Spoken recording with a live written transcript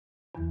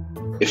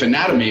If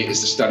anatomy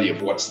is the study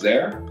of what's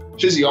there,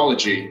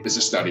 physiology is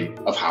the study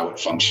of how it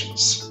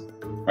functions.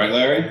 Right,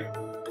 Larry?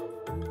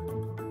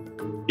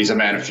 He's a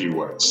man of few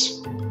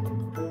words.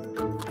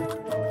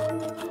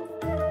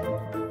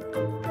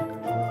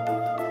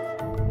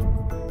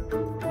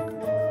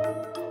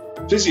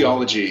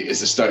 Physiology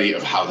is the study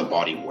of how the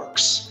body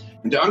works.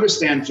 And to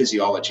understand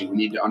physiology, we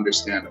need to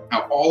understand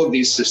how all of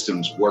these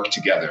systems work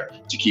together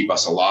to keep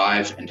us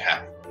alive and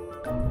happy.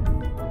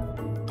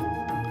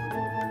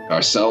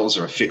 Our cells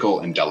are a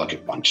fickle and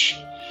delicate bunch.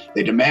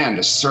 They demand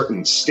a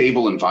certain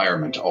stable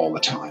environment all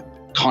the time.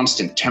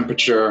 Constant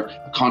temperature,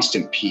 a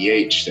constant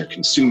pH, they're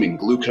consuming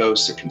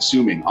glucose, they're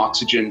consuming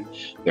oxygen,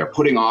 they're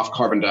putting off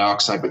carbon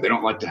dioxide, but they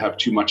don't like to have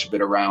too much of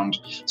it around.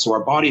 So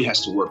our body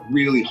has to work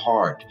really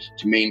hard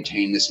to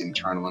maintain this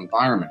internal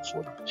environment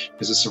for them,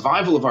 because the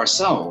survival of our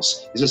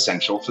cells is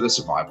essential for the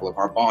survival of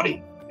our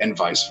body, and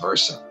vice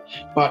versa.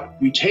 But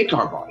we take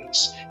our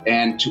bodies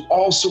and to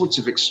all sorts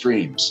of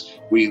extremes.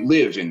 We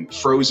live in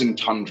frozen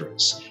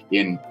tundras,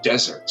 in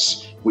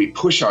deserts. We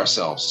push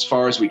ourselves as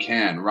far as we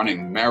can,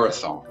 running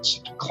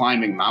marathons,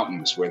 climbing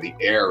mountains where the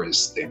air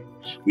is thin.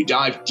 We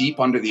dive deep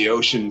under the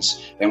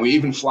oceans, and we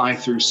even fly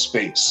through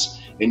space.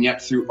 And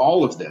yet through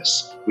all of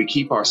this, we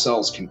keep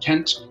ourselves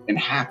content and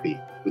happy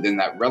within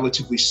that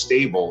relatively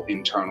stable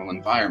internal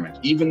environment,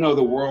 even though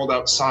the world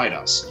outside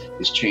us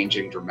is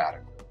changing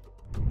dramatically.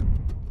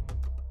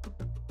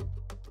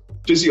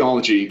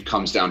 Physiology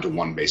comes down to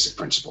one basic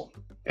principle,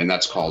 and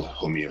that's called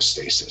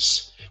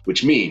homeostasis,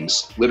 which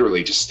means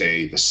literally to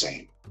stay the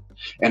same.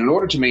 And in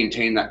order to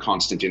maintain that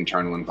constant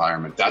internal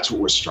environment, that's what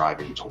we're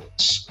striving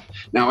towards.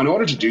 Now, in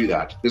order to do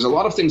that, there's a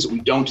lot of things that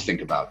we don't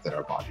think about that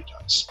our body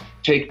does.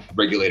 Take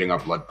regulating our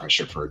blood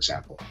pressure, for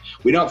example.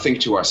 We don't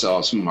think to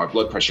ourselves, our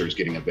blood pressure is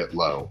getting a bit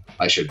low.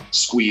 I should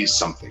squeeze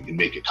something and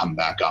make it come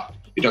back up.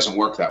 It doesn't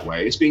work that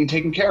way. It's being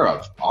taken care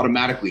of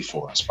automatically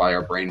for us by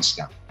our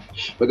brainstem.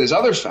 But there's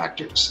other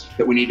factors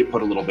that we need to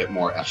put a little bit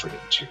more effort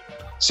into.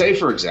 Say,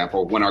 for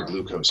example, when our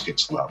glucose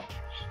gets low.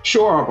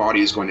 Sure, our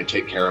body is going to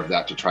take care of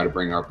that to try to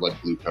bring our blood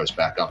glucose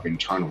back up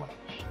internally,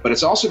 but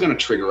it's also going to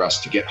trigger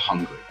us to get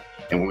hungry.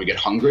 And when we get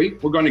hungry,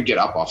 we're going to get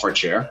up off our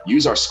chair,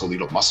 use our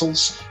skeletal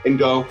muscles, and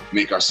go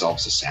make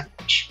ourselves a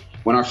sandwich.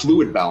 When our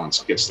fluid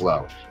balance gets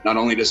low, not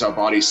only does our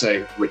body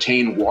say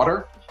retain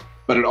water,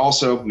 but it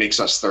also makes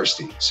us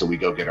thirsty, so we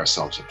go get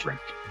ourselves a drink.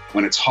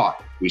 When it's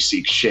hot, we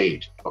seek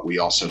shade, but we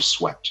also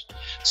sweat.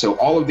 So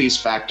all of these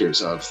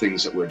factors of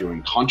things that we're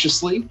doing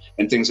consciously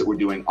and things that we're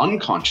doing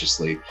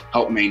unconsciously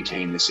help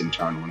maintain this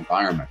internal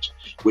environment,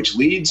 which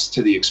leads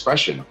to the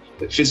expression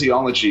that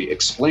physiology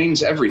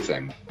explains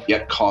everything,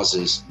 yet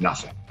causes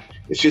nothing.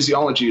 If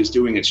physiology is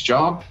doing its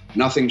job,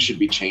 nothing should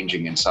be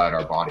changing inside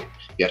our body.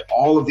 Yet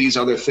all of these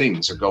other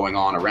things are going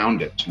on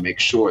around it to make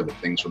sure that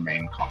things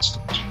remain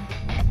constant.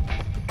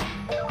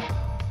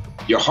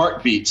 Your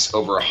heart beats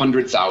over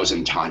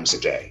 100,000 times a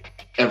day,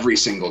 every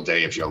single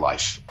day of your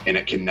life, and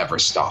it can never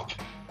stop.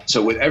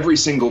 So with every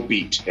single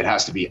beat, it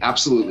has to be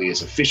absolutely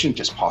as efficient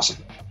as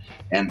possible.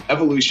 And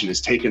evolution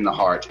has taken the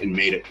heart and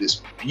made it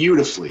this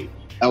beautifully,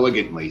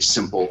 elegantly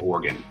simple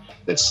organ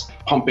that's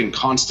pumping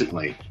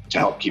constantly to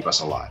help keep us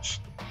alive.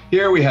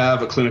 Here we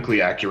have a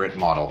clinically accurate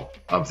model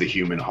of the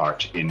human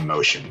heart in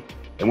motion.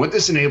 And what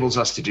this enables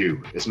us to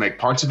do is make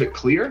parts of it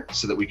clear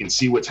so that we can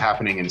see what's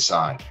happening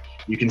inside.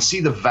 You can see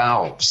the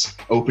valves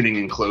opening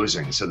and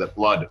closing so that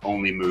blood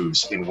only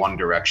moves in one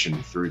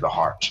direction through the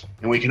heart.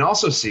 And we can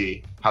also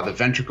see how the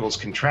ventricles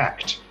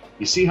contract.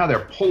 You see how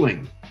they're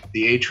pulling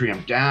the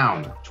atrium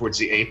down towards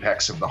the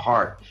apex of the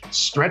heart,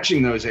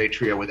 stretching those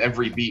atria with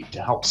every beat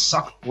to help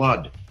suck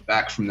blood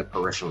back from the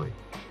periphery.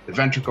 The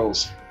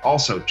ventricles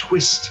also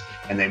twist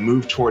and they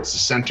move towards the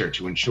center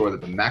to ensure that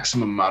the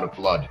maximum amount of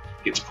blood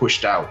gets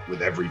pushed out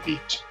with every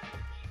beat.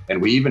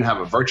 And we even have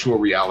a virtual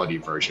reality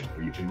version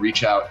where you can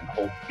reach out and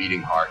hold the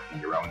beating heart in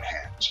your own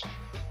hand.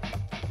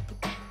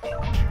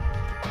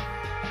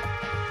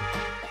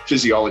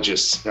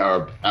 Physiologists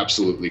are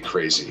absolutely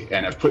crazy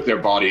and have put their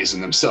bodies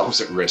and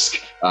themselves at risk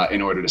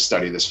in order to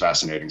study this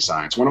fascinating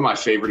science. One of my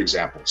favorite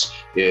examples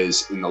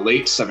is in the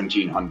late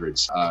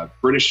 1700s, a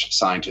British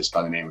scientist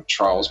by the name of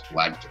Charles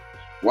Sevigny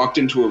walked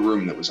into a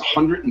room that was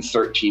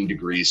 113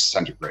 degrees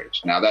centigrade.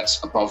 Now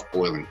that's above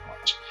boiling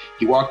point.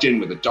 He walked in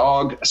with a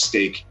dog, a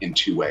steak, and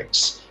 2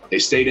 eggs. They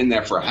stayed in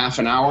there for a half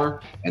an hour,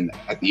 and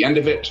at the end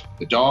of it,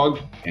 the dog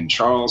and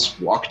Charles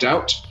walked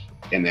out,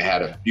 and they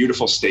had a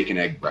beautiful steak and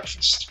egg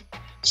breakfast.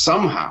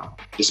 Somehow,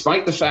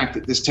 despite the fact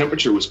that this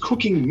temperature was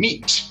cooking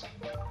meat,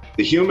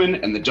 the human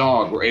and the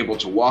dog were able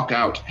to walk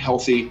out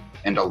healthy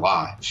and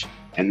alive,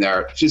 and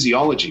their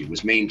physiology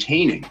was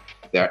maintaining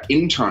their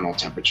internal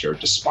temperature,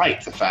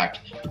 despite the fact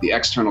that the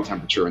external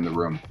temperature in the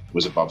room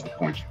was above the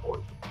point of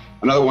boiling.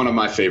 Another one of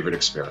my favorite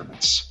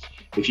experiments.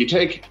 If you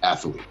take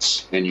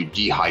athletes and you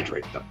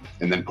dehydrate them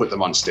and then put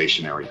them on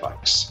stationary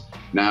bikes,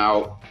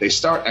 now they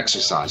start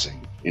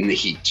exercising in the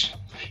heat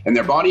and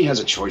their body has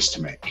a choice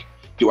to make.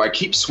 Do I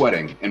keep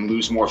sweating and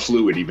lose more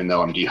fluid even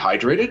though I'm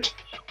dehydrated?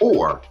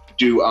 Or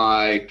do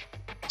I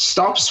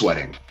stop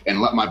sweating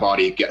and let my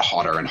body get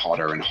hotter and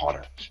hotter and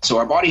hotter. So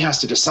our body has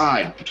to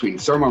decide between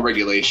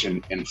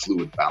thermoregulation and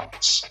fluid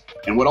balance.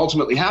 And what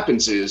ultimately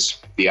happens is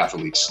the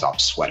athletes stop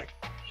sweating.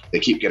 They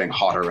keep getting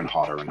hotter and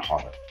hotter and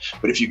hotter.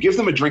 But if you give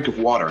them a drink of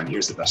water, and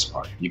here's the best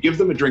part, you give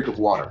them a drink of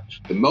water,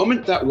 the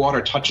moment that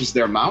water touches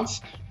their mouth,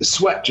 the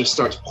sweat just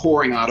starts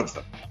pouring out of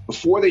them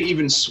before they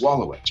even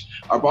swallow it.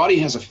 Our body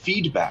has a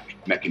feedback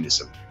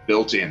mechanism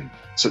built in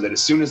so that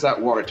as soon as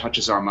that water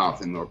touches our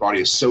mouth, and our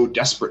body is so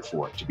desperate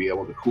for it to be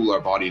able to cool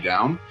our body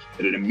down,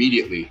 that it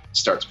immediately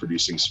starts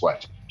producing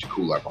sweat to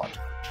cool our body.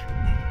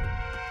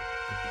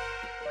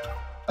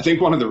 I think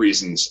one of the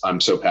reasons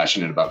I'm so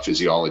passionate about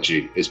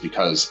physiology is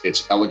because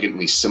it's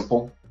elegantly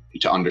simple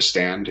to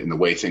understand in the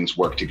way things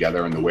work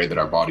together and the way that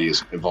our body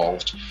is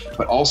evolved,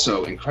 but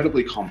also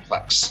incredibly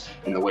complex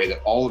in the way that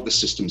all of the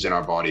systems in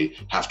our body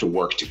have to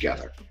work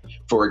together.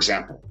 For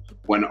example,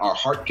 when our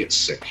heart gets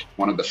sick,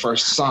 one of the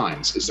first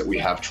signs is that we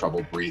have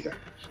trouble breathing.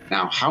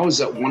 Now, how does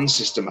that one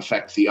system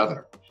affect the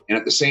other? And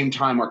at the same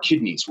time, our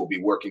kidneys will be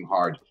working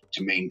hard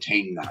to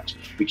maintain that.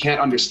 We can't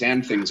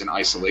understand things in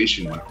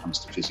isolation when it comes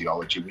to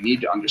physiology. We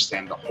need to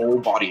understand the whole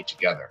body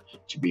together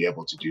to be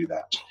able to do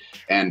that.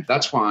 And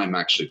that's why I'm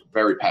actually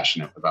very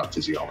passionate about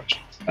physiology.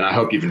 And I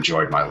hope you've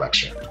enjoyed my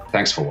lecture.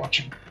 Thanks for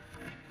watching.